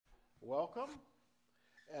Welcome.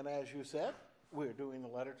 And as you said, we're doing the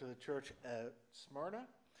letter to the church at Smyrna.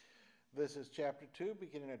 This is chapter 2,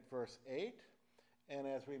 beginning at verse 8. And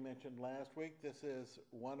as we mentioned last week, this is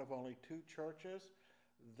one of only two churches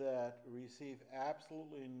that receive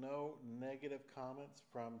absolutely no negative comments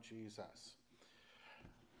from Jesus.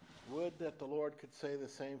 Would that the Lord could say the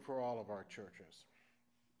same for all of our churches.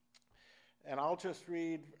 And I'll just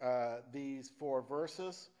read these 4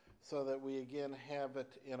 verses so that we again have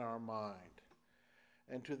it in our mind.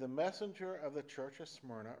 And to the messenger of the church of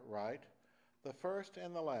Smyrna write, the first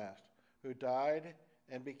and the last, who died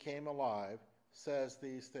and became alive, says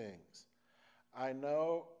these things. I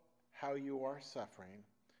know how you are suffering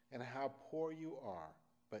and how poor you are,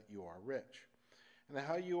 but you are rich, and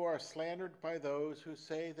how you are slandered by those who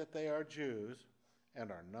say that they are Jews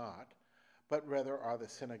and are not, but rather are the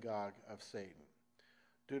synagogue of Satan.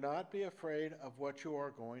 Do not be afraid of what you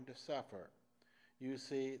are going to suffer. You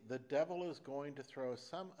see, the devil is going to throw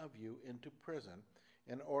some of you into prison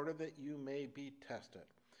in order that you may be tested,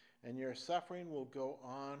 and your suffering will go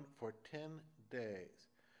on for 10 days.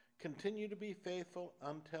 Continue to be faithful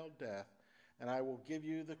until death, and I will give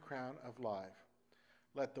you the crown of life.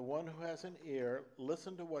 Let the one who has an ear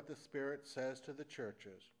listen to what the Spirit says to the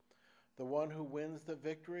churches. The one who wins the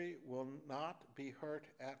victory will not be hurt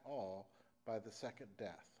at all by the second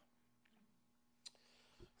death.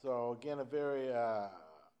 So again, a very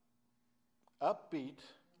upbeat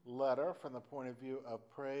letter from the point of view of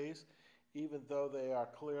praise, even though they are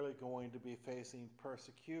clearly going to be facing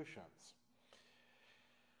persecutions.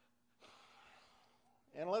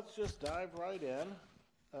 And let's just dive right in.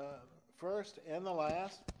 First and the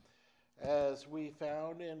last, as we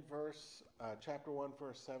found in chapter 1,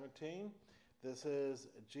 verse 17, this is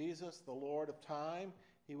Jesus, the Lord of time.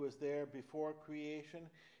 He was there before creation.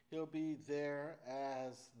 He'll be there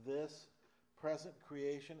as this present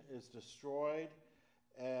creation is destroyed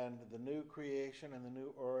and the new creation and the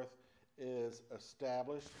new earth is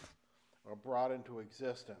established or brought into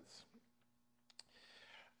existence.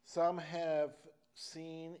 Some have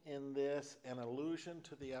seen in this an allusion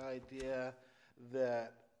to the idea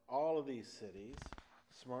that all of these cities,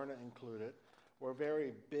 Smyrna included, were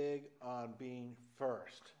very big on being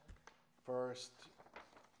first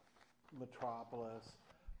metropolis,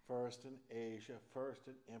 first in Asia, first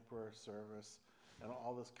in emperor service, and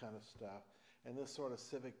all this kind of stuff. And this sort of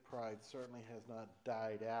civic pride certainly has not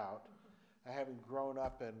died out. Having grown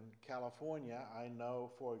up in California, I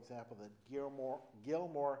know, for example, that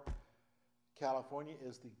Gilmore, California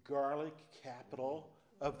is the garlic capital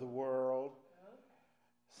of the world.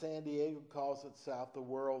 San Diego calls itself the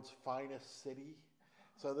world's finest city.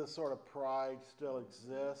 So this sort of pride still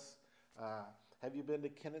exists. Have you been to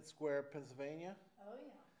Kennett Square, Pennsylvania? Oh,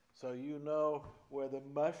 yeah. So you know where the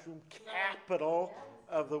mushroom capital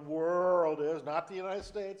of the world is, not the United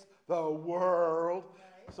States, the world.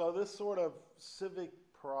 Right. So this sort of civic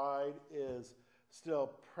pride is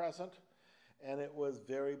still present, and it was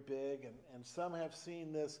very big, and some have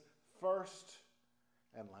seen this first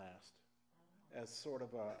and last as sort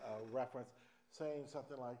of a reference, saying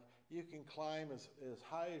something like, you can climb as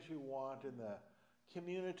high as you want in the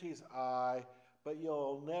community's eye, but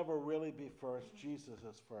you'll never really be first. Jesus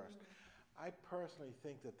is first. I personally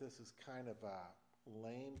think that this is kind of a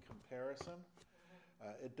lame comparison.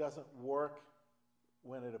 It doesn't work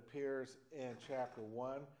when it appears in chapter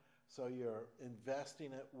 1, so you're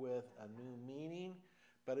investing it with a new meaning.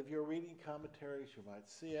 But if you're reading commentaries, you might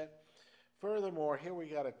see it. Furthermore, here we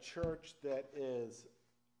got a church that is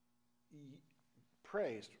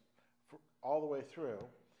praised all the way through.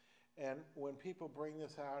 And when people bring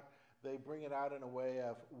this out, they bring it out in a way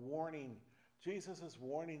of warning. Jesus is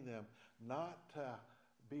warning them not to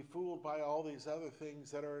be fooled by all these other things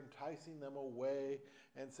that are enticing them away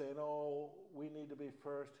and saying, oh, we need to be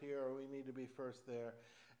first here or we need to be first there.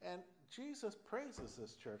 And Jesus praises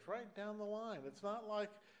this church right down the line. It's not like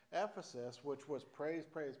Ephesus, which was praise,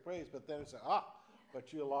 praise, praise, but then it's,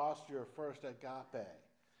 but you lost your first agape.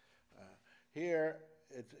 Here,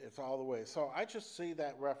 it's all the way. So I just see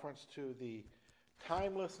that reference to the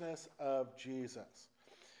timelessness of Jesus.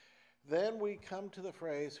 Then we come to the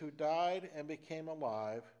phrase, who died and became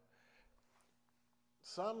alive.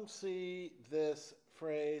 Some see this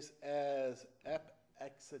phrase as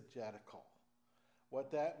exegetical.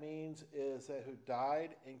 What that means is that who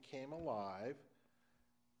died and came alive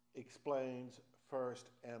explains first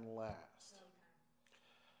and last.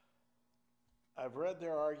 I've read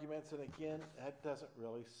their arguments, and again, that doesn't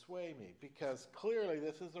really sway me, because clearly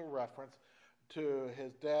this is a reference to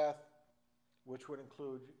his death, which would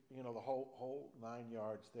include, the whole 9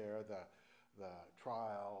 yards there, the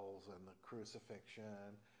trials and the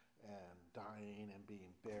crucifixion and dying and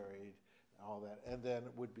being buried, and all that. And then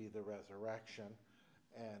it would be the resurrection,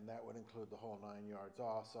 and that would include the whole 9 yards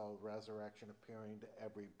also, resurrection, appearing to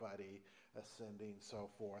everybody, ascending, so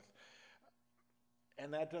forth.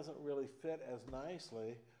 And that doesn't really fit as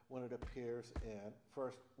nicely when it appears in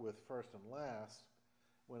first and last,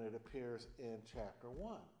 when it appears in chapter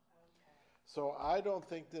 1. Okay. So I don't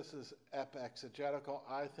think this is exegetical.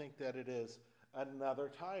 I think that it is another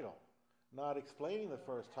title, not explaining the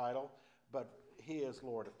first title, but he is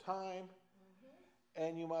Lord of time. Mm-hmm.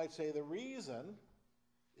 And you might say the reason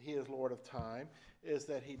he is Lord of time is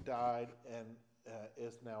that he died and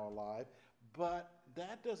is now alive. But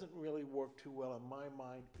that doesn't really work too well in my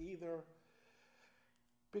mind either,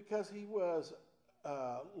 because he was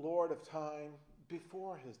Lord of time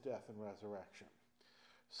before his death and resurrection.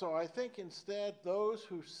 So I think instead those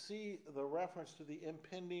who see the reference to the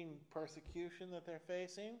impending persecution that they're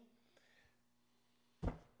facing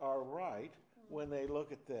are right when they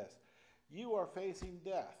look at this. You are facing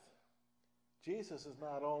death. Jesus is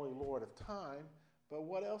not only Lord of time, but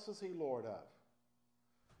what else is he Lord of?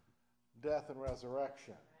 Death and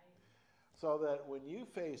resurrection. Right. So that when you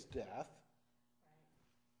face death, right,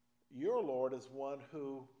 your Lord is one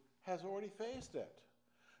who has already faced it.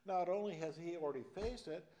 Not only has he already faced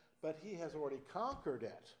it, but he has already conquered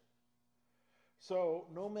it. So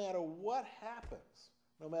no matter what happens,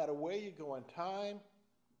 no matter where you go in time,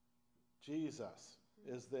 Jesus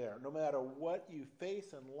is there. No matter what you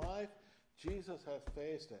face in life, Jesus has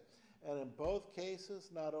faced it. And in both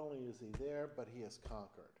cases, not only is he there, but he has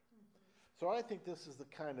conquered. So I think this is the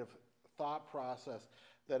kind of thought process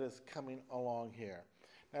that is coming along here.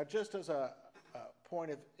 Now, just as a point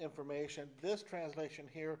of information, this translation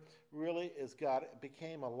here really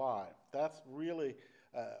became alive. That's really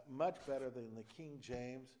much better than the King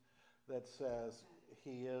James that says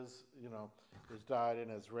he is died and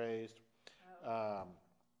is raised.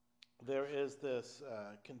 There is this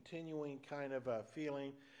continuing kind of a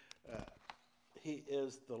feeling, he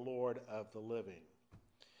is the Lord of the living.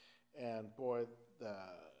 And boy, the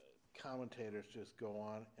commentators just go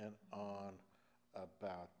on and on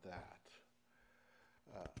about that.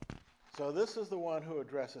 So this is the one who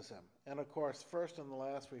addresses him. And of course, first and the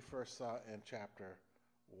last we first saw in chapter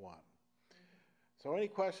 1. So any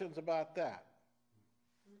questions about that?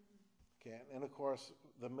 Okay, and of course,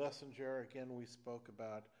 the messenger, again, we spoke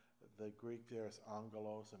about the Greek there is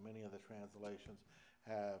angelos, and many of the translations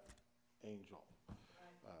have angel.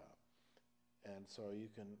 And so you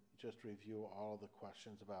can just review all of the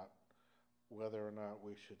questions about whether or not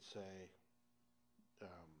we should say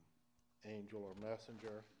angel or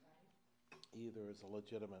messenger. Either is a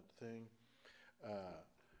legitimate thing.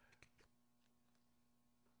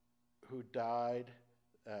 Who died,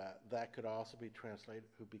 that could also be translated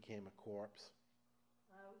who became a corpse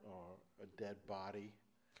or a dead body.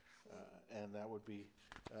 And that would be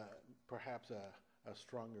perhaps a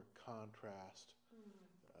stronger contrast.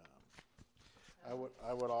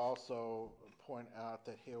 I would also point out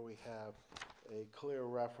that here we have a clear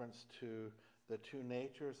reference to the two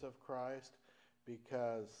natures of Christ,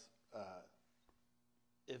 because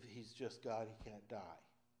if he's just God, he can't die.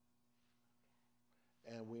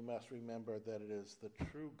 And we must remember that it is the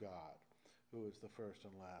true God who is the first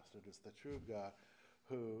and last. It is the true God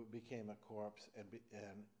who became a corpse and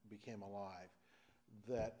became alive.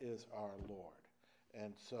 That is our Lord.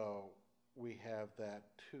 And so we have that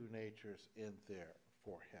two natures in there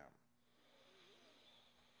for him.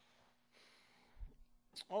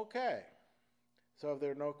 Okay. So if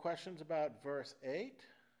there are no questions about verse 8,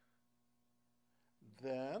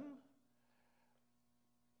 then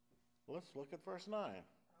let's look at verse 9.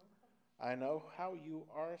 I know how you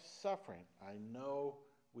are suffering. I know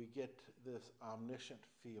we get this omniscient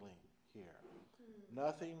feeling here.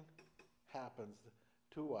 Nothing happens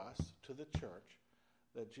to us, to the church,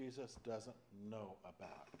 that Jesus doesn't know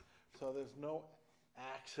about. So there's no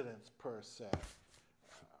accidents per se.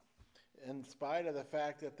 In spite of the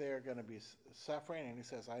fact that they're going to be suffering, and he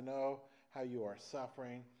says, I know how you are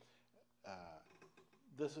suffering.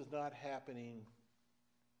 This is not happening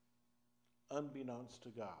unbeknownst to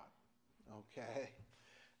God, okay?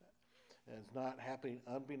 It's not happening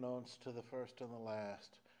unbeknownst to the first and the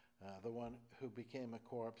last, the one who became a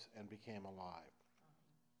corpse and became alive.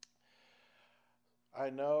 I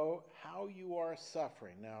know how you are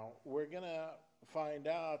suffering. Now, we're going to find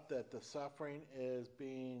out that the suffering is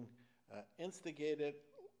being instigated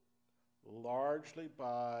largely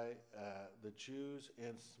by the Jews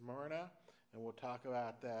in Smyrna, and we'll talk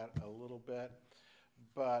about that a little bit.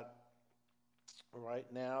 But right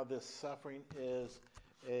now, this suffering is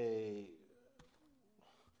a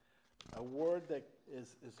word that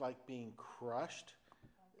is like being crushed.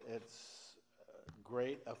 It's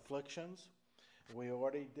great afflictions. We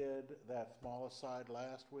already did that small aside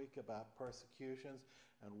last week about persecutions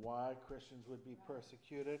and why Christians would be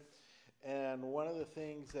persecuted. And one of the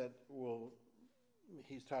things that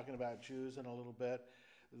he's talking about Jews in a little bit,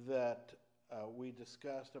 that we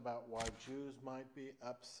discussed about why Jews might be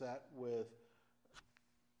upset with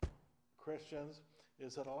Christians,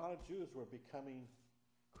 is that a lot of Jews were becoming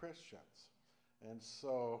Christians. And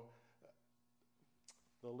so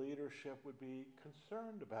the leadership would be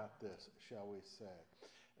concerned about this, shall we say.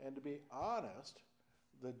 And to be honest,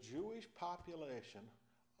 the Jewish population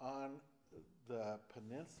on the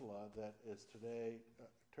peninsula that is today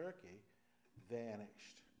Turkey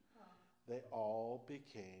vanished. They all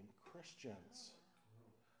became Christians.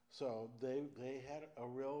 So they had a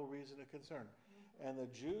real reason of concern. And the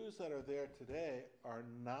Jews that are there today are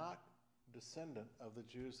not descendant of the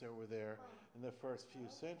Jews that were there in the first few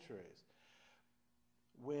centuries.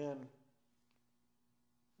 When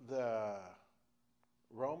the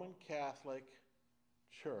Roman Catholic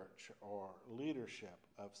Church or leadership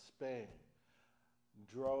of Spain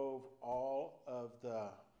drove all of the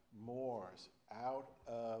Moors out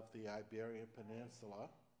of the Iberian Peninsula,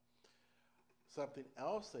 something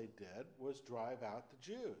else they did was drive out the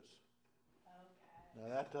Jews.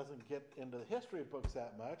 Now that doesn't get into the history books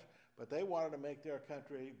that much, but they wanted to make their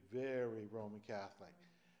country very Roman Catholic.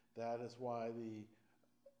 That is why the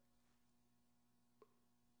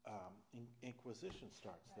Inquisition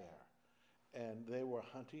starts there. And they were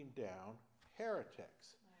hunting down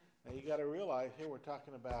heretics. Now you got to realize here we're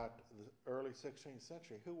talking about the early 16th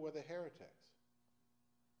century. Who were the heretics?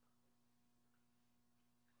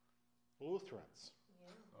 Lutherans.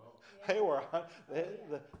 They were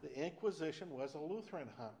the Inquisition was a Lutheran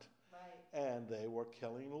hunt, and they were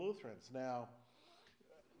killing Lutherans. Now,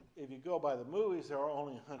 if you go by the movies, they were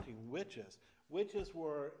only hunting witches. Witches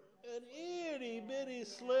were an itty bitty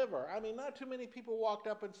sliver. I mean, not too many people walked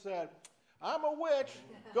up and said, "I'm a witch.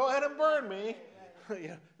 Go ahead and burn me."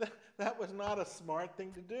 That was not a smart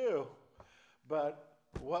thing to do. But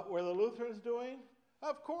what were the Lutherans doing?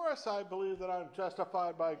 Of course, I believe that I'm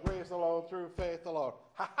justified by grace alone, through faith alone.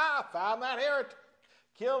 Ha ha! Found that heretic.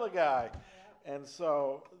 Kill the guy. Yeah. And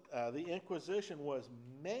so the Inquisition was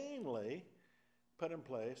mainly put in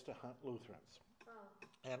place to hunt Lutherans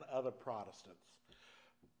and other Protestants.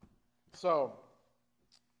 So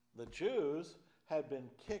the Jews had been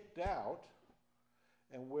kicked out,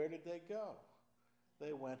 and where did they go?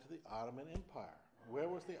 They went to the Ottoman Empire. Where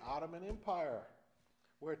was the Ottoman Empire?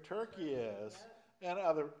 Where Turkey is. And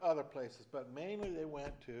other places, but mainly they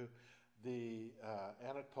went to the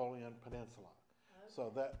Anatolian Peninsula. Okay.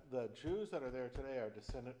 So that the Jews that are there today are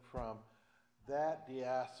descended from that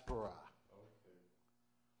diaspora.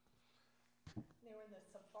 Okay. They were the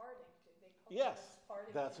Sephardic. They call yes,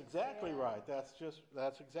 Sephardic that's exactly right.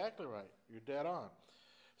 That's exactly right. You're dead on.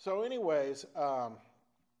 So, anyways,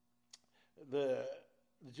 the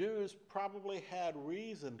Jews probably had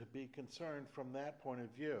reason to be concerned from that point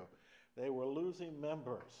of view. They were losing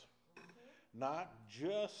members, not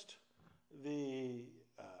just the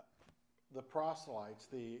proselytes,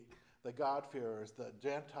 the God-fearers, the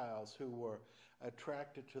Gentiles who were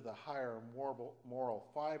attracted to the higher moral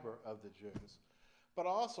fiber of the Jews, but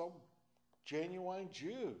also genuine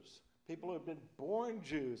Jews. People who had been born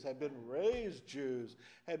Jews, had been raised Jews,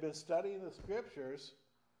 had been studying the scriptures,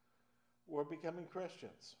 were becoming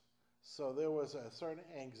Christians. So there was a certain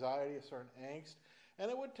anxiety, a certain angst,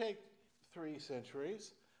 and it would take 3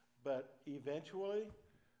 centuries, but eventually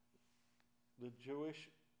the Jewish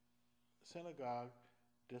synagogue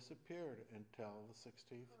disappeared until the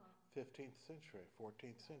 16th, 15th century,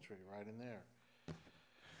 14th century, right in there.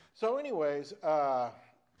 So anyways,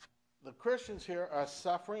 the Christians here are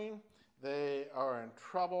suffering. They are in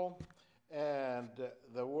trouble, and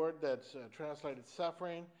the word that's translated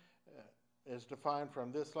suffering is defined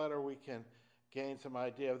from this letter. We can gain some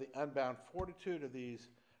idea of the unbound fortitude of these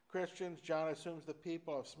Christians. John assumes the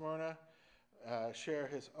people of Smyrna share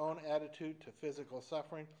his own attitude to physical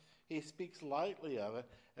suffering. He speaks lightly of it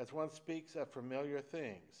as one speaks of familiar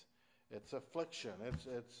things. It's affliction.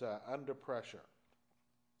 It's under pressure.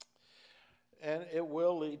 And it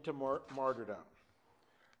will lead to martyrdom.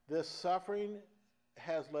 This suffering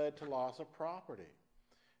has led to loss of property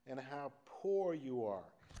and how poor you are.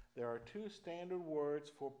 There are 2 standard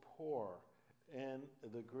words for poor in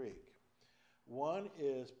the Greek. One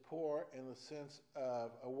is poor in the sense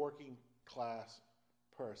of a working class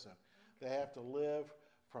person. They have to live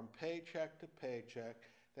from paycheck to paycheck.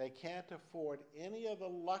 They can't afford any of the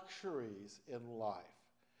luxuries in life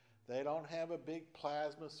They don't have a big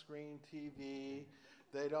plasma screen TV.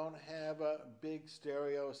 They don't have a big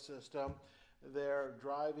stereo system. They're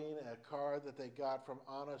driving a car that they got from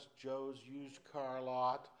Honest Joe's used car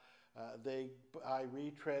lot. They buy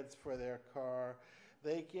retreads for their car.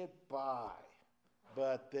 They get by,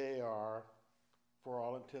 but they are, for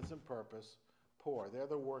all intents and purpose, poor. They're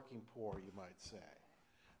the working poor, you might say.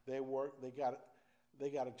 They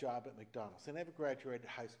got a job at McDonald's. They never graduated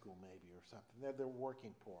high school, maybe, or something. They're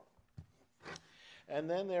working poor. And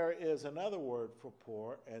then there is another word for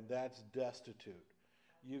poor, and that's destitute.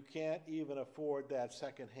 You can't even afford that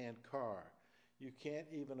secondhand car. You can't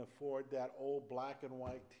even afford that old black and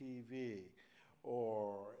white TV,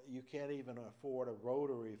 or you can't even afford a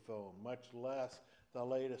rotary phone, much less the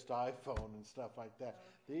latest iPhone and stuff like that.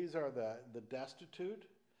 These are the destitute,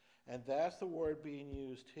 and that's the word being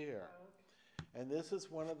used here. And this is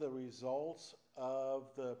one of the results of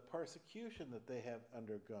the persecution that they have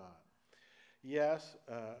undergone. Yes,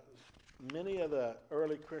 many of the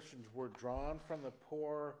early Christians were drawn from the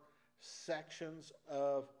poor sections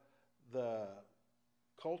of the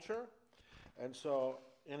culture, and so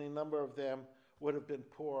any number of them would have been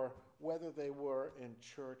poor whether they were in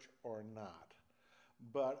church or not.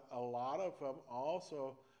 But a lot of them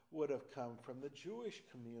also would have come from the Jewish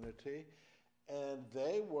community, and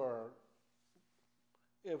they were,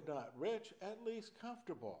 if not rich, at least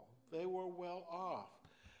comfortable. They were well off.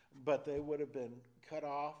 But they would have been cut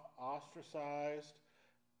off, ostracized.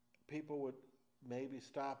 People would maybe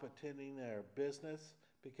stop attending their business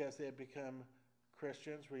because they had become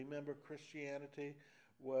Christians. Remember, Christianity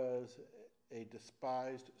was a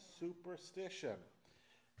despised superstition,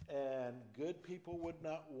 and good people would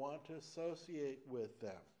not want to associate with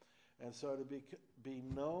them. And so to be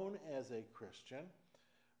known as a Christian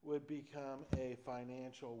would become a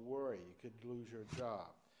financial worry. You could lose your job.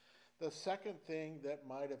 The second thing that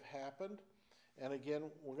might have happened, and again,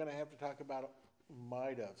 we're going to have to talk about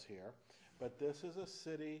might haves here, but this is a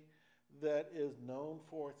city that is known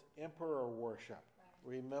for its emperor worship.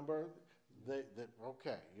 Right. Remember?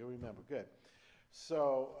 Okay, you remember. Good.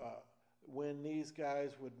 So when these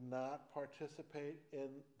guys would not participate in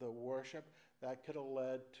the worship, that could have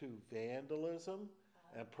led to vandalism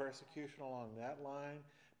and persecution along that line,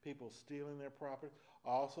 people stealing their property.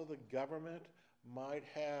 Also, the government might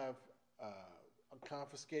have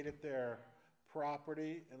confiscated their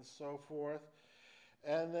property and so forth.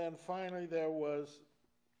 And then finally there was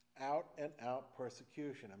out and out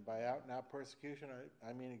persecution. And by out and out persecution,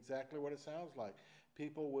 I mean exactly what it sounds like.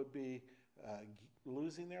 People would be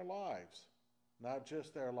losing their lives, not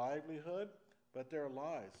just their livelihood, but their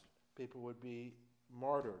lives. People would be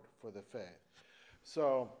martyred for the faith.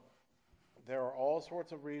 So there are all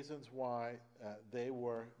sorts of reasons why they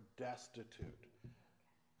were destitute.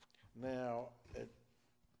 Now,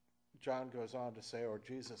 John goes on to say, or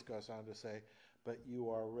Jesus goes on to say, but you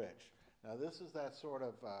are rich. Now, this is that sort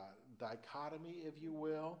of dichotomy, if you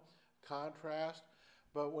will, contrast.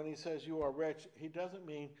 But when he says you are rich, he doesn't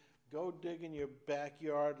mean go dig in your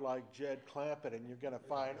backyard like Jed Clampett and you're going to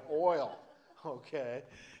find oil, okay?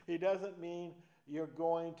 He doesn't mean you're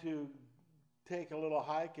going to take a little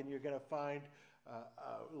hike and you're going to find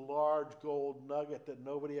a large gold nugget that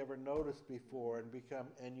nobody ever noticed before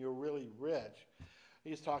and you're really rich.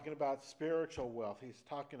 He's talking about spiritual wealth. He's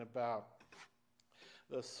talking about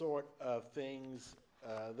the sort of things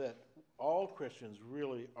that all Christians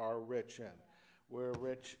really are rich in. We're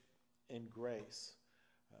rich in grace.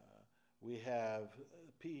 We have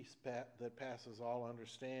peace that passes all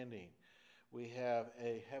understanding. We have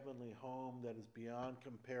a heavenly home that is beyond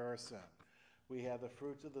comparison. We have the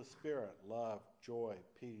fruits of the Spirit, love, joy,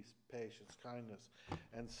 peace, patience, kindness,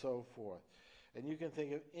 and so forth. And you can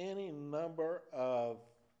think of any number of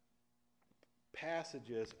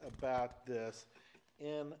passages about this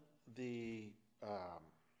in the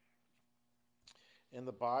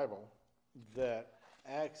Bible that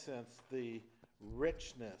accents the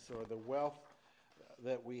richness or the wealth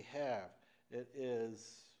that we have. It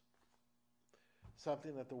is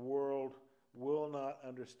something that the world will not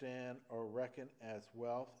understand or reckon as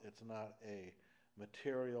wealth. It's not a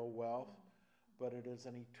material wealth, but it is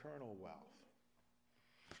an eternal wealth.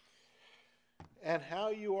 And how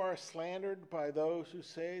you are slandered by those who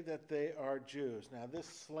say that they are Jews. Now, this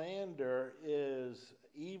slander is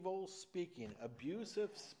evil speaking, abusive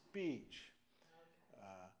speech.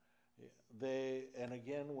 And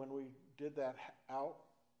again, when we did that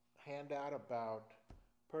handout about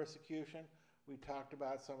persecution, we talked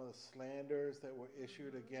about some of the slanders that were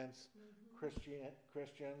issued against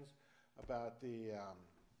Christians, about the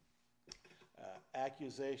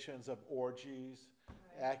accusations of orgies,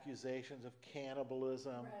 accusations of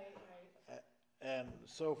cannibalism, and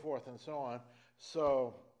so forth and so on.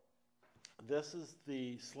 So this is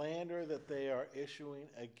the slander that they are issuing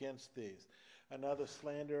against these. Another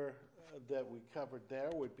slander that we covered there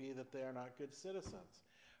would be that they are not good citizens.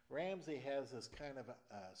 Ramsey has this kind of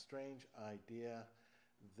a strange idea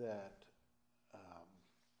that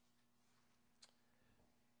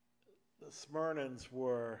the Smyrnans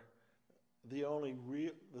were the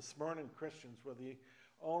Smyrnan Christians were the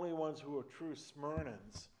only ones who were true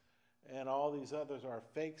Smyrnans, and all these others are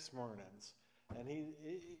fake Smyrnans. And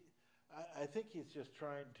I think he's just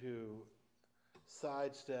trying to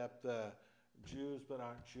sidestep the Jews but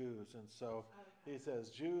aren't Jews. And so he says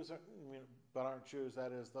Jews but aren't Jews,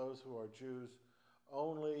 that is, those who are Jews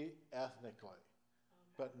only ethnically,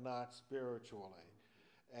 but not spiritually.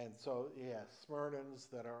 And so he has Smyrnans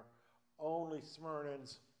that are only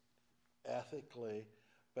Smyrnans ethically,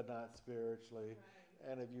 but not spiritually.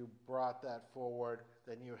 Right. And if you brought that forward,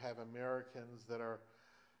 then you have Americans that are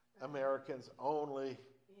Americans only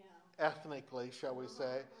ethnically, shall we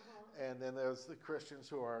say. And then there's the Christians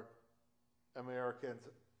who are Americans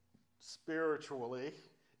spiritually,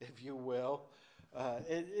 if you will.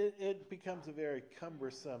 It becomes a very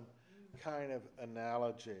cumbersome kind of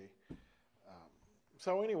analogy.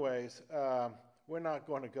 So anyways, we're not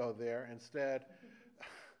going to go there. Instead,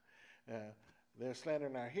 their slander.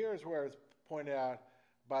 Now here's where it's pointed out,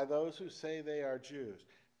 by those who say they are Jews.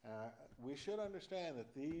 We should understand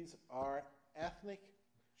that these are ethnic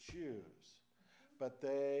Jews, but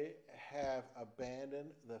they have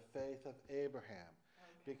abandoned the faith of Abraham,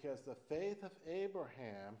 because the faith of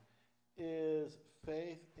Abraham is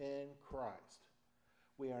faith in Christ.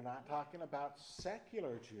 We are not talking about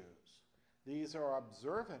secular Jews. These are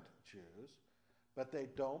observant Jews, but they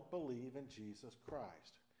don't believe in Jesus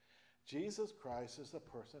Christ. Jesus Christ is the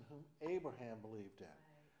person whom Abraham believed in.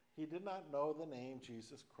 He did not know the name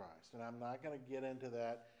Jesus Christ, and I'm not going to get into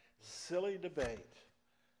that silly debate.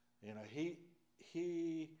 You know,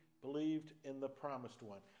 he believed in the promised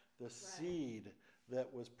one, the seed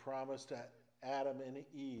that was promised to Adam and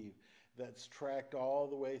Eve, that's tracked all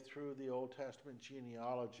the way through the Old Testament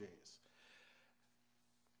genealogies.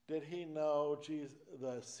 Did he know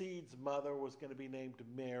the seed's mother was going to be named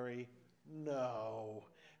Mary? No.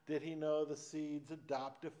 Did he know the seed's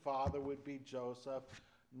adoptive father would be Joseph?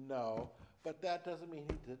 No. But that doesn't mean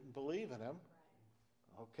he didn't believe in him.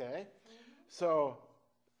 Okay? So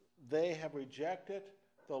they have rejected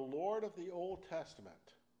the Lord of the Old Testament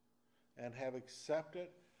and have accepted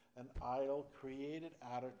an idol created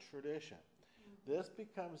out of tradition. This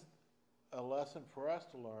becomes a lesson for us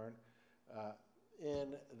to learn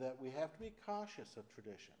in that we have to be cautious of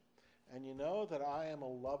tradition. And you know that I am a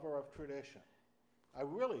lover of tradition. I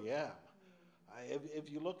really am.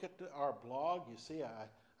 If you look at our blog, you see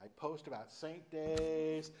I post about saint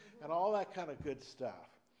days and all that kind of good stuff.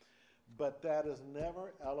 But that is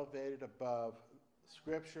never elevated above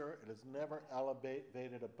Scripture. It is never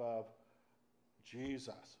elevated above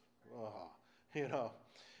Jesus. You know,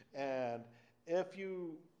 and if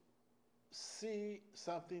you see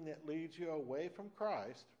something that leads you away from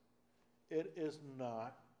Christ, it is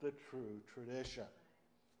not the true tradition.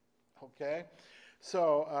 Okay?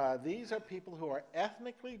 So these are people who are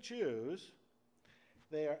ethnically Jews.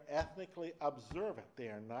 They are ethnically observant. They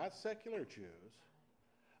are not secular Jews,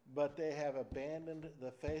 but they have abandoned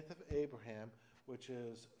the faith of Abraham, which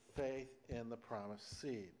is faith in the promised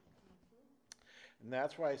seed. And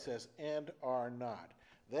that's why he says, and are not.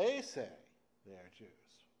 They say they are Jews.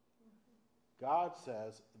 God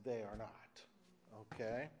says they are not.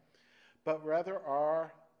 Okay? But rather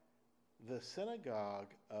are the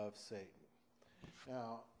synagogue of Satan.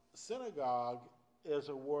 Now, synagogue is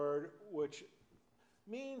a word which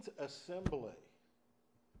means assembly,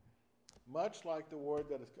 much like the word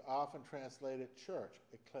that is often translated church.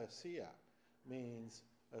 Ecclesia means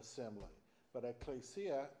assembly. But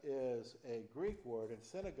ecclesia is a Greek word, and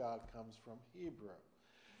synagogue comes from Hebrew.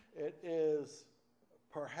 It is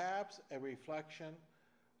perhaps a reflection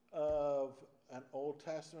of an Old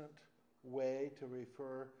Testament way to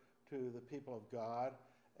refer to the people of God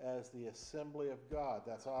as the assembly of God.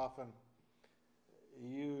 That's often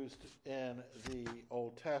used in the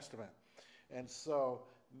Old Testament. And so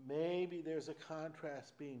maybe there's a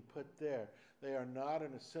contrast being put there. They are not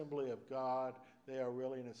an assembly of God. They are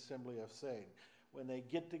really an assembly of Satan. When they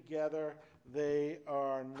get together, they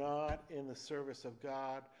are not in the service of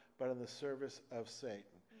God, but in the service of Satan.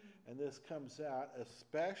 And this comes out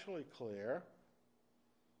especially clear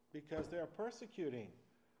because they're persecuting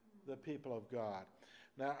the people of God.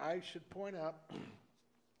 Now, I should point out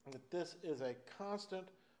that this is a constant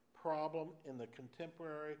problem in the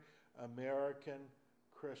contemporary American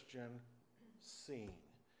Christian seen.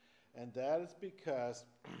 And that is because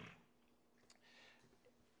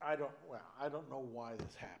I don't know why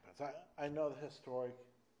this happens. I know the historic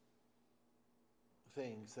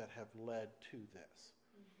things that have led to this.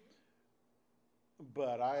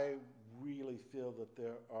 But I really feel that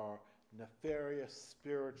there are nefarious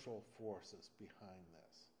spiritual forces behind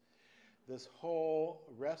this. This whole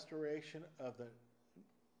restoration of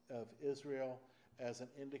Israel as an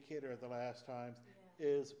indicator of the last times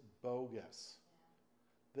is bogus.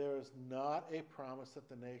 There is not a promise that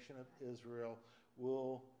the nation of Israel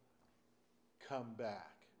will come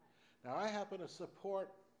back. Now, I happen to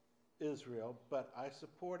support Israel, but I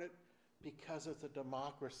support it because it's a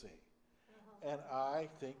democracy. And I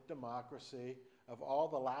think democracy, of all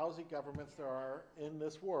the lousy governments there are in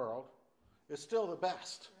this world, is still the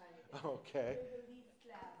best. Right. Okay.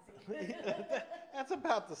 The least lousy. That's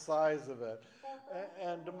about the size of it.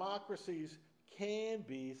 And democracies can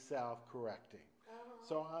be self-correcting.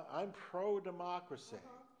 So I'm pro-democracy.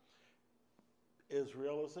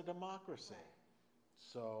 Israel is a democracy.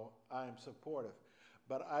 So I'm supportive.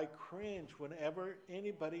 But I cringe whenever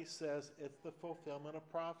anybody says it's the fulfillment of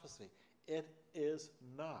prophecy. It is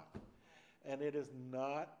not. And it is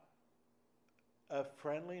not a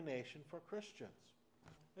friendly nation for Christians.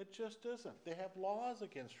 It just isn't. They have laws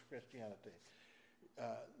against Christianity.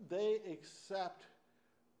 They accept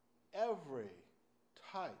every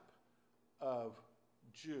type of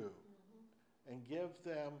Jew and give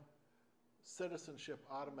them citizenship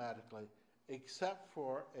automatically, except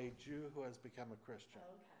for a Jew who has become a Christian.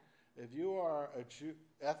 Okay. If you are a Jew,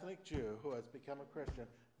 ethnic Jew who has become a Christian,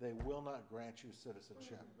 they will not grant you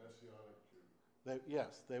citizenship. Messianic Jew.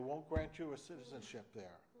 They won't grant you a citizenship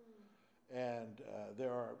there. And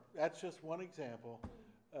that's just one example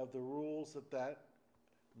of the rules that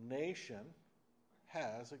nation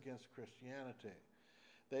has against Christianity.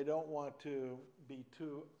 They don't want to be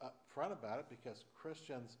too upfront about it because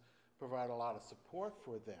Christians provide a lot of support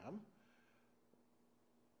for them.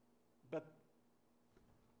 But,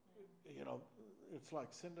 it's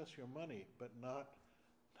like, send us your money, but not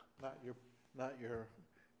your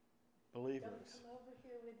believers. Don't come over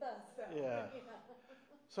here with us, though. Yeah.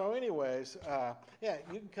 So anyways,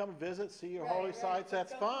 you can come visit, see your holy sites,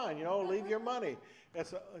 that's fine, leave your money.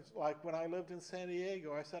 It's like when I lived in San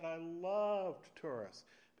Diego, I said I loved tourists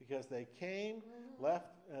because they came,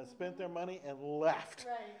 left, spent their money, and left.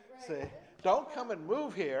 Right. Say, don't come and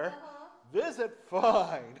move here, visit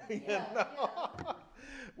fine,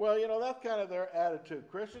 Well, that's kind of their attitude.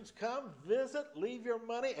 Christians, come, visit, leave your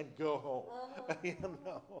money, and go home.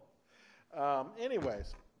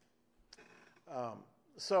 Anyways,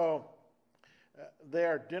 so they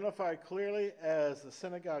are identified clearly as the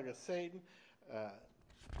synagogue of Satan.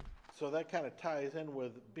 So that kind of ties in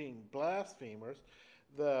with being blasphemers.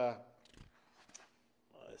 The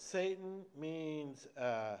Satan means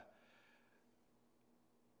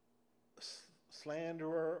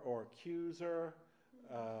slanderer or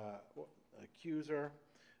accuser.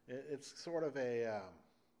 It's sort of a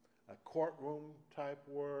courtroom type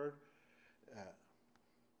word.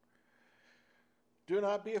 Do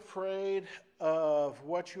not be afraid of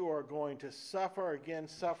what you are going to suffer. Again,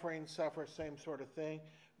 suffer, same sort of thing.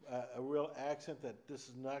 A real accent that this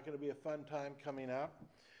is not going to be a fun time coming up.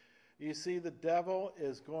 You see, the devil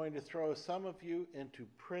is going to throw some of you into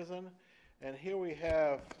prison. And here we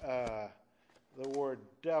have the word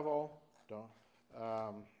devil.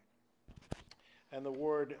 And the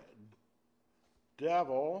word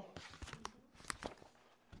devil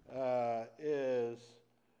is...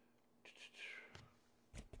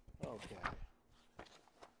 Okay.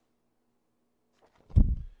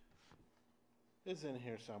 It's in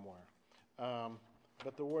here somewhere.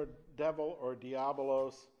 But the word devil or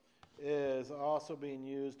diabolos is also being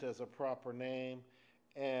used as a proper name,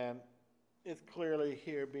 and it's clearly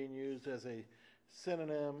here being used as a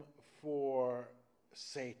synonym for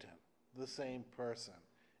Satan, the same person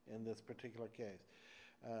in this particular case.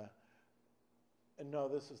 And no,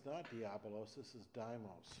 this is not diabolos, this is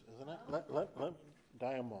daimos, isn't it?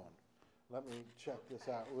 Daimon. Let me check this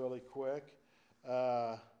out really quick.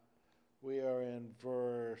 We are in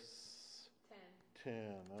verse 10.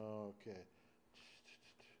 Okay.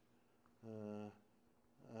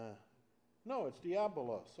 No, it's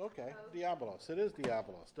diabolos. Okay, diabolos. It is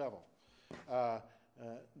diabolos, devil.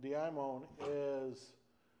 Daimon is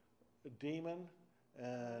a demon,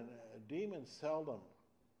 and demon seldom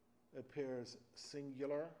appears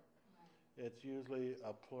singular. It's usually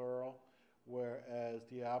a plural, whereas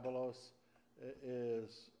diabolos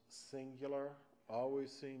is singular,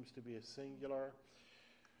 always seems to be a singular.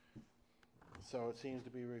 So it seems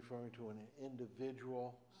to be referring to an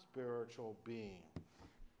individual spiritual being.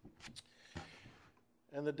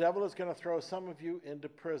 And the devil is going to throw some of you into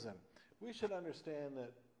prison. We should understand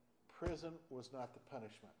that prison was not the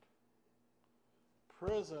punishment.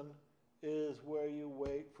 Prison is where you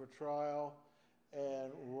wait for trial,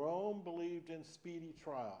 and Rome believed in speedy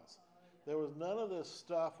trials. There was none of this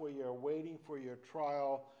stuff where you're waiting for your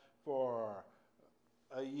trial for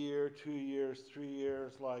a year, 2 years, 3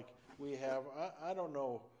 years like we have. I don't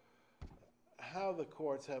know how the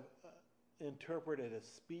courts have interpreted a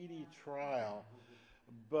speedy trial,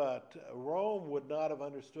 but Rome would not have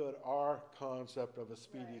understood our concept of a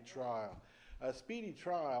speedy trial. A speedy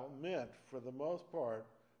trial meant, for the most part,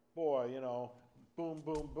 boy, boom,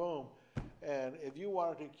 boom, boom. And if you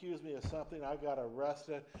wanted to accuse me of something, I got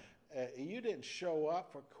arrested. You didn't show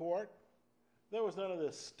up for court. There was none of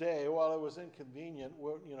this stay. Well, it was inconvenient.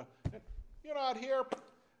 Well, you're not here.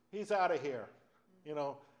 He's out of here.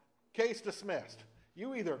 Case dismissed.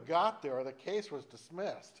 You either got there or the case was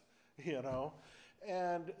dismissed.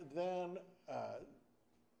 And then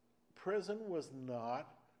prison was not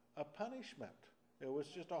a punishment. It was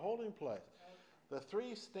just a holding place. The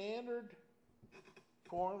 3 standard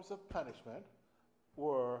forms of punishment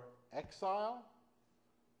were exile,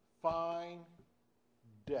 fine,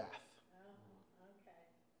 death. Oh,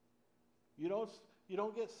 okay. You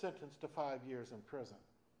don't get sentenced to 5 years in prison.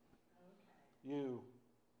 Okay. You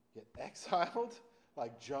get exiled,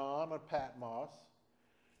 like John on Patmos.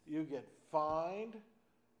 You get fined,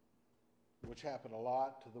 which happened a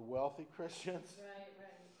lot to the wealthy Christians. Right.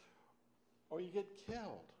 Or you get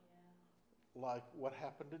killed, like what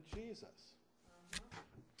happened to Jesus.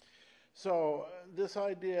 So this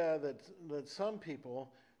idea that some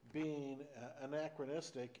people, being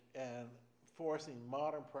anachronistic and forcing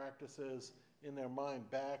modern practices in their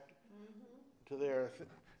mind back to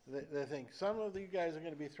they think some of you guys are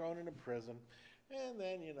going to be thrown into prison, and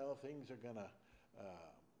then things are going to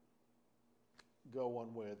go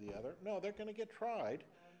one way or the other. No, they're going to get tried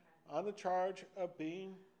on the charge of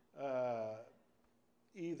being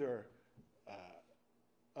either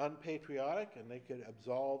unpatriotic, and they could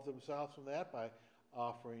absolve themselves from that by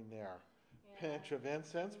offering their pinch of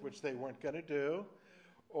incense, which they weren't going to do,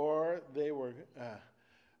 or they were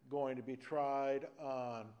going to be tried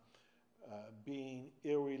on being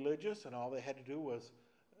irreligious, and all they had to do was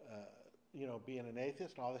being an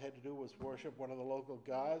atheist, and all they had to do was worship one of the local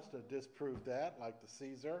gods to disprove that, like the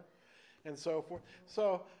Caesar, and so forth.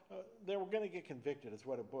 So they were going to get convicted, is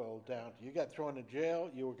what it boiled down to. You got thrown in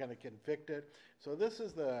jail, you were going to get convicted. So this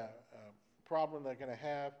is the problem they're going to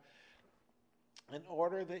have, in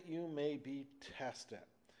order that you may be tested.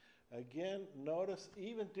 Again, notice,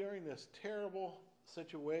 even during this terrible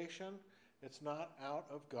situation, it's not out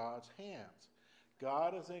of God's hands.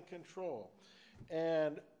 God is in control.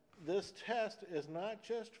 And this test is not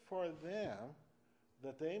just for them,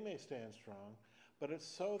 that they may stand strong, but it's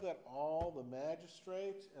so that all the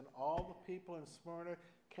magistrates and all the people in Smyrna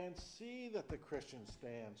can see that the Christians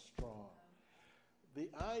stand strong. The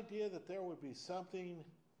idea that there would be something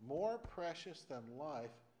more precious than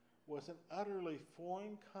life was an utterly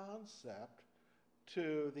foreign concept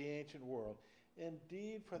to the ancient world.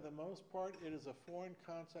 Indeed, for the most part, it is a foreign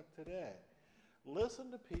concept today.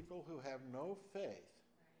 Listen to people who have no faith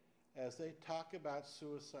as they talk about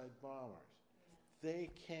suicide bombers. They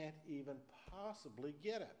can't even possibly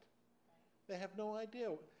get it. They have no idea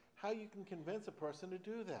how you can convince a person to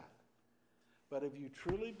do that. But if you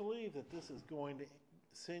truly believe that this is going to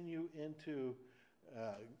send you into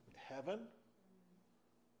heaven,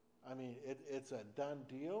 I mean, it's a done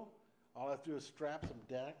deal. All I have to do is strap some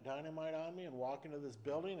dynamite on me and walk into this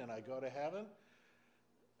building and I go to heaven.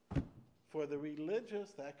 For the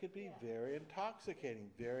religious, that could be very intoxicating,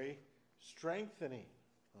 very strengthening,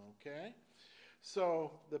 okay?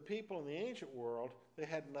 So the people in the ancient world, they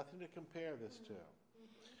had nothing to compare this to.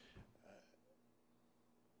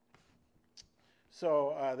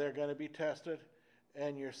 So they're going to be tested,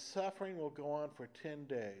 and your suffering will go on for 10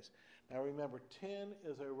 days. Now remember, 10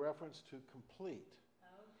 is a reference to complete.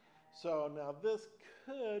 Okay. So now this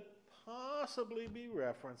could possibly be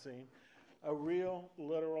referencing a real,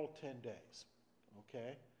 literal 10 days,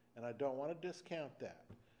 okay? And I don't want to discount that.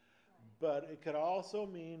 But it could also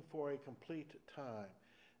mean for a complete time.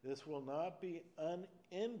 This will not be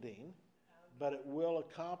unending, but it will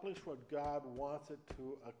accomplish what God wants it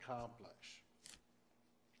to accomplish.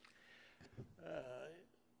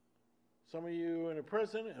 Some of you in a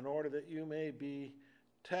prison in order that you may be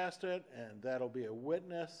tested, and that'll be a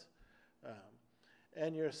witness.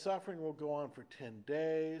 And your suffering will go on for 10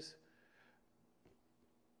 days.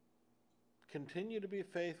 Continue to be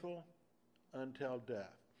faithful until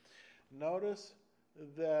death. Notice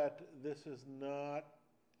that this is not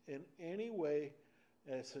in any way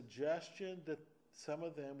a suggestion that some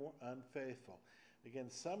of them were unfaithful. Again,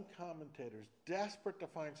 some commentators, desperate to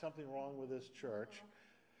find something wrong with this church,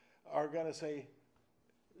 are going to say,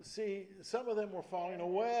 see, some of them were falling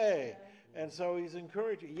away. And so he's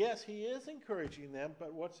encouraging. Yes, he is encouraging them,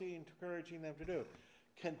 but what's he encouraging them to do?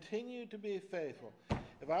 Continue to be faithful.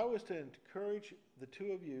 If I was to encourage the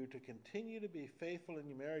two of you to continue to be faithful in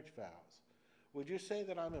your marriage vows, would you say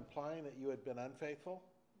that I'm implying that you had been unfaithful?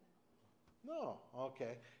 No.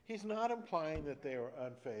 Okay. He's not implying that they were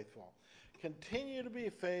unfaithful. Continue to be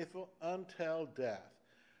faithful until death.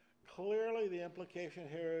 Clearly, the implication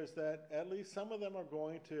here is that at least some of them are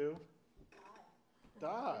going to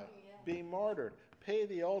die, be martyred, pay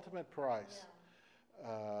the ultimate price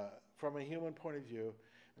from a human point of view,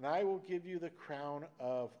 and I will give you the crown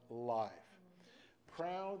of life.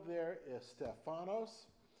 Crown there is Stephanos.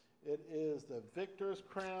 It is the victor's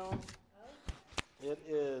crown. It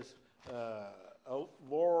is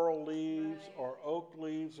laurel leaves or oak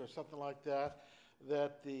leaves or something like that,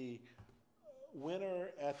 that the winner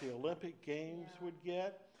at the Olympic Games would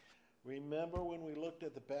get. Remember when we looked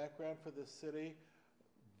at the background for this city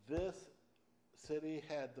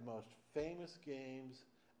had the most famous games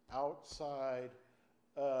outside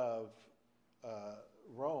of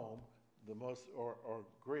Rome, the most, or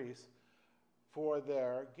Greece, for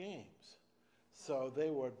their games. So they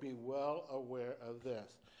would be well aware of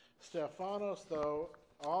this. Stephanos, though,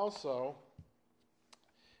 also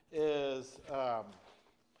is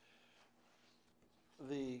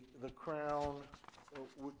the crown.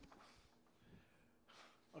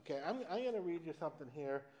 Okay, I'm going to read you something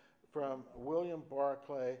here from William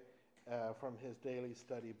Barclay from his Daily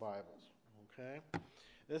Study Bibles. Okay,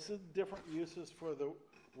 this is different uses for the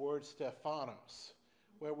word Stephanos,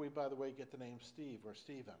 where we, by the way, get the name Steve or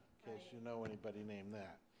Stephen, in case you know anybody named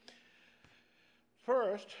that.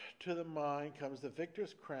 First to the mind comes the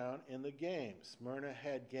victor's crown in the games. Smyrna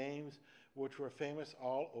had games which were famous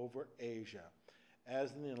all over Asia.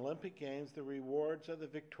 As in the Olympic Games, the rewards of the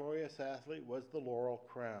victorious athlete was the laurel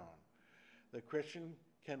crown. The Christian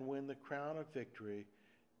can win the crown of victory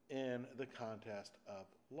in the contest of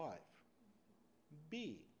life.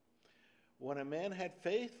 B. When a man had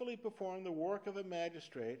faithfully performed the work of a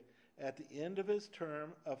magistrate, at the end of his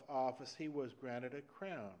term of office he was granted a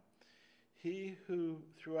crown. He who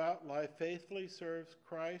throughout life faithfully serves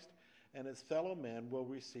Christ and his fellow men will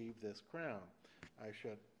receive this crown. I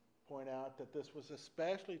should point out that this was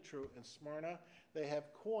especially true in Smyrna. They have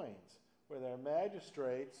coins where their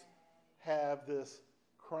magistrates have this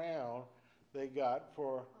crown they got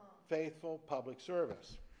for faithful public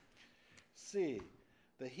service. C.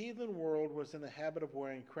 The heathen world was in the habit of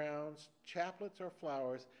wearing crowns, chaplets, or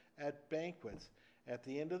flowers at banquets. At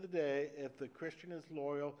the end of the day, if the Christian is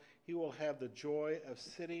loyal, he will have the joy of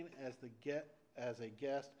sitting as a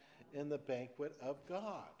guest in the banquet of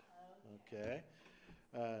God. Okay.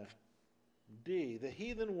 D. The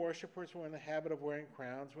heathen worshippers were in the habit of wearing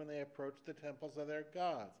crowns when they approached the temples of their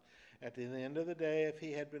gods. At the end of the day, if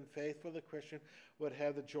he had been faithful, the Christian would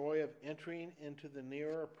have the joy of entering into the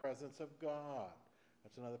nearer presence of God.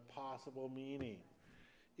 That's another possible meaning.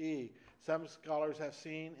 E. Some scholars have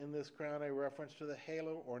seen in this crown a reference to the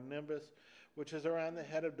halo or nimbus, which is around the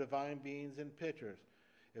head of divine beings in pictures.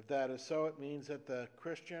 If that is so, it means that the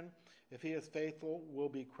Christian, if he is faithful, will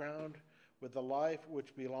be crowned with the life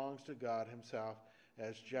which belongs to God himself.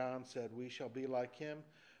 As John said, we shall be like him,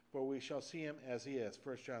 for we shall see him as he is.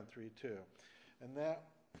 1 John 3:2. And that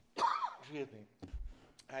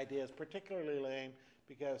idea is particularly lame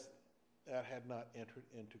because that had not entered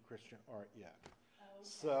into Christian art yet.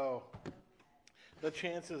 So the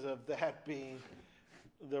chances of that being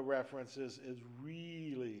the references is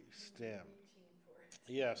really slim.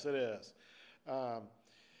 Yes, it is.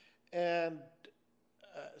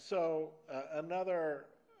 So another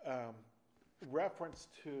reference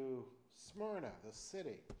to Smyrna, the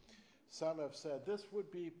city. Some have said this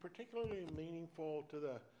would be particularly meaningful to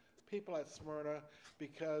the people at Smyrna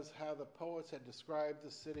because how the poets had described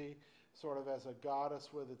the city sort of as a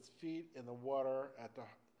goddess with its feet in the water at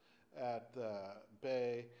the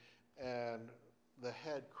bay, and the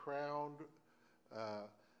head crowned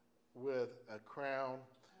with a crown,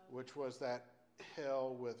 which was that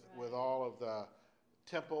hill with all of the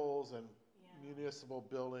temples and municipal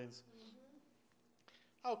buildings.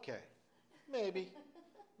 Okay, maybe,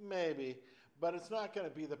 but it's not going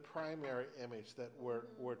to be the primary image that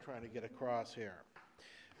we're trying to get across here.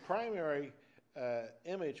 Primary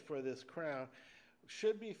image for this crown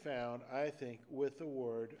should be found, I think, with the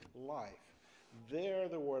word life. There,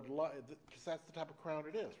 the word life, because that's the type of crown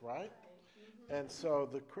it is, right? And so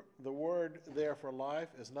the word there for life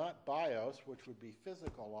is not bios, which would be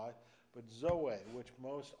physical life, but zoe, which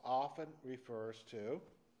most often refers to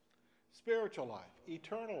spiritual life,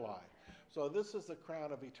 eternal life. So this is the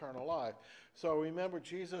crown of eternal life. So remember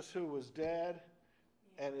Jesus, who was dead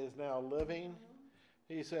and is now living.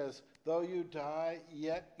 He says, though you die,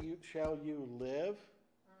 yet shall you live.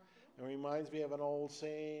 It reminds me of an old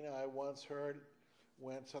saying I once heard,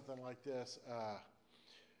 went something like this.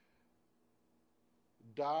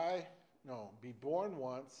 Be born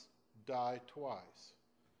once, die twice.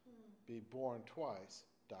 Be born twice,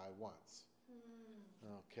 die once.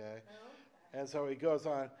 Okay? And so he goes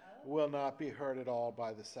on, will not be hurt at all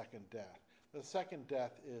by the second death. The second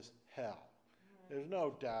death is hell. There's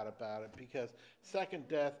no doubt about it, because second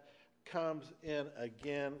death comes in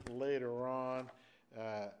again later on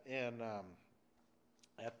at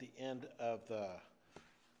the end of the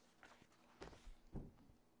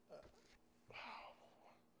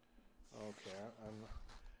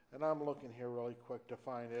I'm looking here really quick to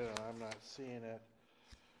find it, and I'm not seeing it.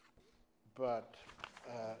 But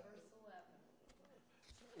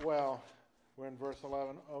well, we're in verse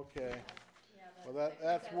 11. Okay. Well,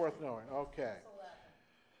 that's worth knowing. Okay.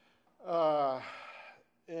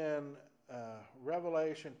 In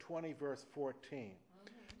Revelation 20, verse 14.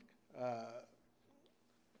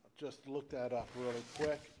 Just look that up really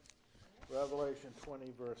quick. Revelation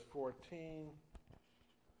 20, verse 14.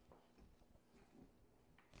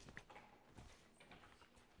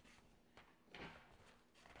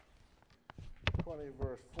 20,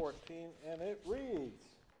 verse 14, and it reads,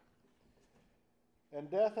 and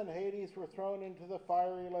death and Hades were thrown into the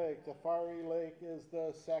fiery lake. The fiery lake is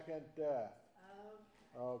the second death.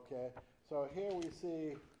 Okay. So here we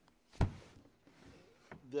see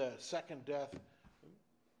the second death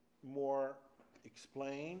more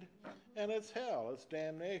explained, and it's hell, it's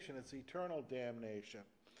damnation, it's eternal damnation.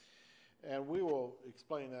 And we will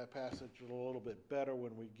explain that passage a little bit better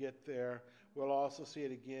when we get there. We'll also see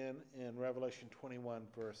it again in Revelation 21,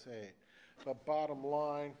 verse 8. But bottom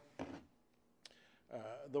line,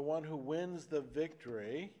 the one who wins the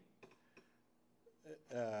victory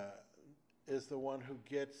is the one who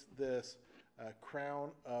gets this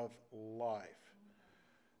crown of life.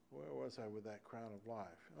 Where was I with that crown of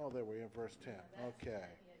life? Oh, there we are, verse 10. Okay.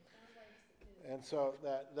 And so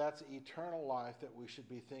that's eternal life that we should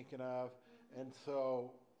be thinking of. And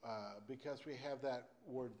so because we have that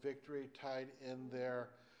word victory tied in there,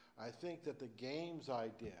 I think that the games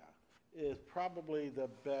idea is probably the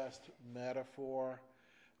best metaphor,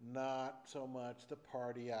 not so much the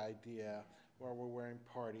party idea where we're wearing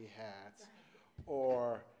party hats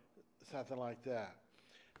or something like that.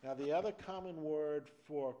 Now, the other common word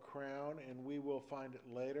for crown, and we will find it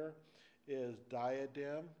later, is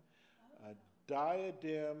diadem.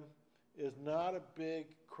 Diadem is not a big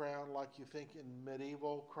crown like you think in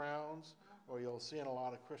medieval crowns, or you'll see in a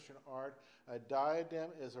lot of Christian art. A diadem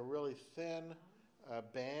is a really thin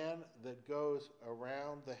band that goes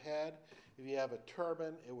around the head. If you have a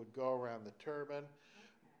turban, it would go around the turban.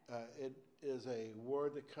 It is a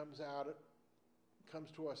word that comes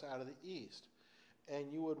to us out of the East.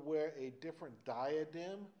 And you would wear a different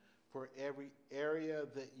diadem for every area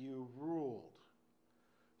that you ruled.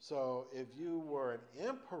 So if you were an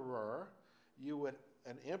emperor,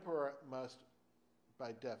 an emperor must,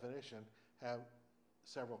 by definition, have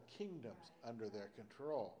several kingdoms under their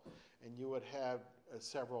control. And you would have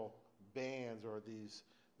several bands or these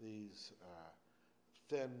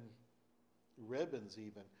thin ribbons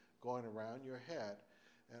even going around your head.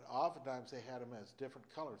 And oftentimes they had them as different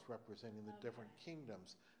colors representing the different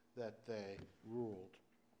kingdoms that they ruled.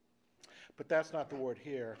 But that's not the word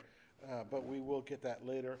here, but we will get that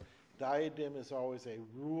later. Diadem is always a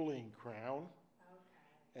ruling crown.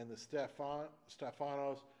 And the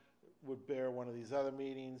Stephanos would bear one of these other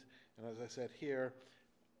meanings. And as I said here,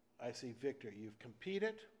 I see victory. You've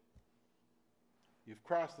competed. You've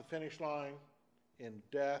crossed the finish line in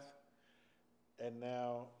death. And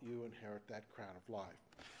now you inherit that crown of life,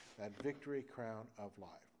 that victory crown of life.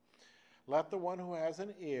 Let the one who has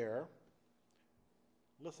an ear,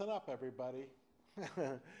 listen up, everybody.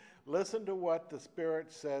 Listen to what the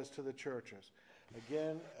Spirit says to the churches.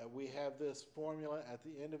 Again, we have this formula at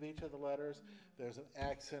the end of each of the letters. There's an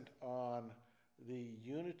accent on the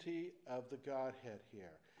unity of the Godhead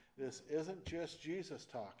here. This isn't just Jesus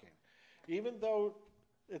talking. Even though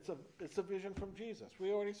it's a vision from Jesus.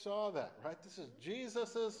 We already saw that, right? This is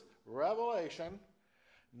Jesus' revelation.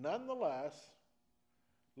 Nonetheless,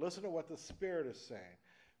 listen to what the Spirit is saying.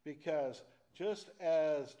 Because just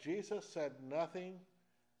as Jesus said nothing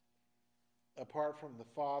apart from the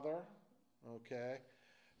Father, okay,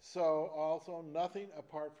 So also nothing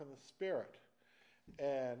apart from the Spirit.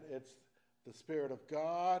 And it's the Spirit of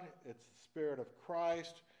God, it's the Spirit of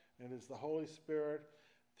Christ, and it's the Holy Spirit,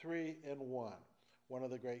 3 in 1. One of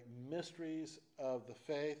the great mysteries of the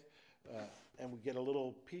faith, and we get a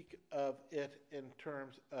little peek of it in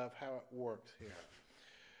terms of how it works here.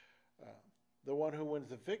 The one who wins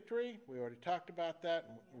the victory, we already talked about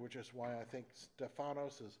that, which is why I think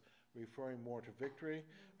Stephanos is referring more to victory.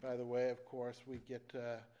 By the way, of course, we get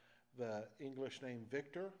the English name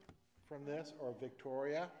Victor from this, or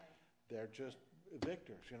Victoria. They're just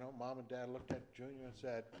victors. You know, Mom and Dad looked at Junior and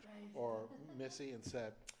said, or Missy and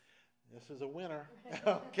said, this is a winner.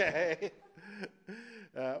 Okay.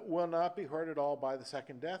 Will not be hurt at all by the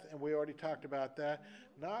second death, and we already talked about that.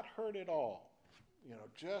 Not hurt at all. You know,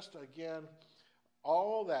 just again,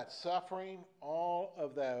 all that suffering, all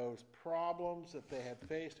of those problems that they had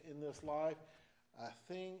faced in this life, a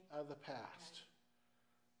thing of the past.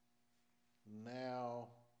 Now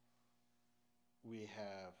we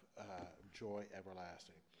have joy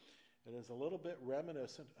everlasting. It is a little bit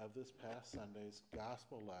reminiscent of this past Sunday's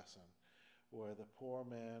gospel lesson, where the poor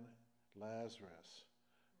man Lazarus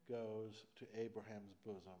goes to Abraham's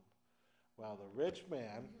bosom, while the rich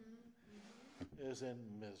man is in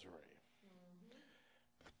misery.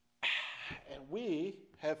 And we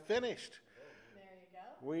have finished. There you go.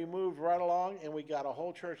 We moved right along and we got a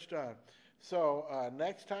whole church done. So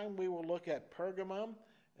next time we will look at Pergamum,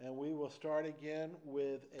 and we will start again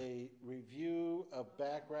with a review of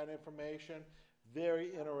background information. Very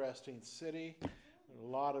interesting city, a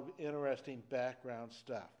lot of interesting background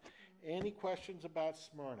stuff. Any questions about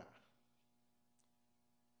Smyrna?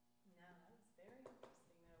 No, that's very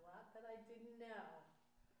interesting. A lot that I didn't know.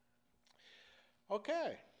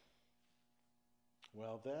 Okay.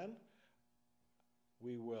 Well then,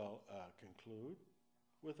 we will conclude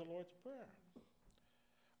with the Lord's Prayer.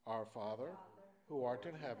 Our Father, who art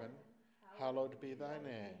in heaven, hallowed be thy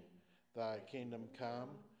name. Thy kingdom come,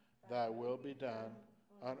 thy will be done,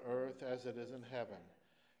 on earth as it is in heaven.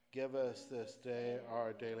 Give us this day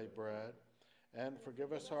our daily bread, and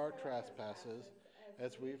forgive us our trespasses,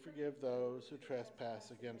 as we forgive those who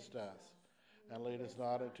trespass against us. And lead us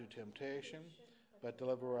not into temptation, but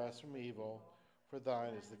deliver us from evil. For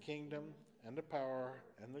thine is the kingdom, and the power,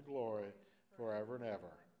 and the glory, forever and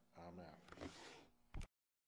ever. Amen.